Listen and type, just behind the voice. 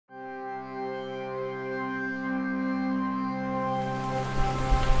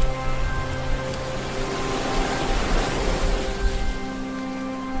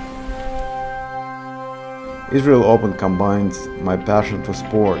Israel Open combines my passion for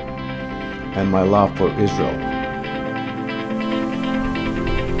sport and my love for Israel.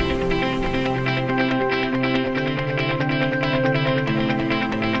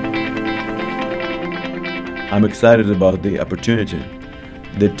 I'm excited about the opportunity,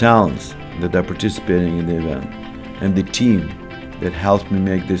 the talents that are participating in the event, and the team that helped me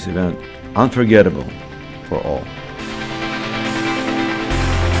make this event unforgettable for all.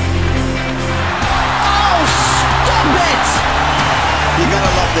 You're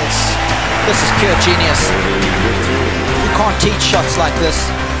gonna love this. This is pure genius. You can't teach shots like this.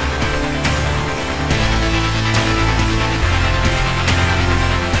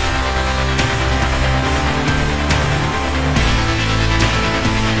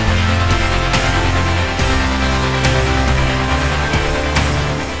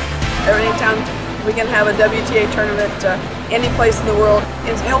 Anytime we can have a WTA tournament any place in the world,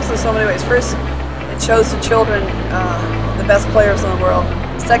 it helps in so many ways. First, it shows the children the best players in the world.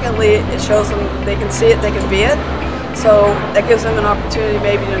 Secondly, it shows them they can see it, they can be it. So that gives them an opportunity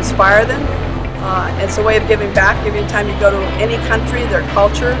maybe to inspire them. It's a way of giving back, giving time you go to any country, their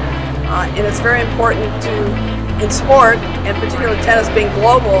culture. And it's very important in sport, and particularly tennis being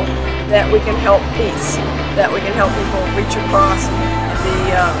global, that we can help peace, that we can help people reach across and be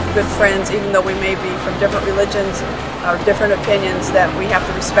good friends, even though we may be from different religions or different opinions, that we have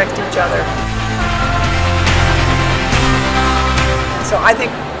to respect each other. So I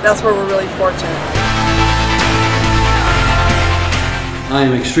think that's where we're really fortunate. I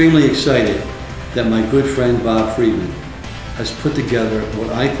am extremely excited that my good friend Bob Friedman has put together what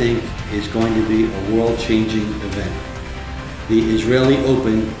I think is going to be a world-changing event. The Israeli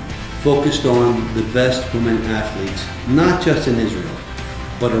Open focused on the best women athletes, not just in Israel,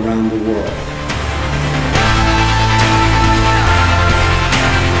 but around the world.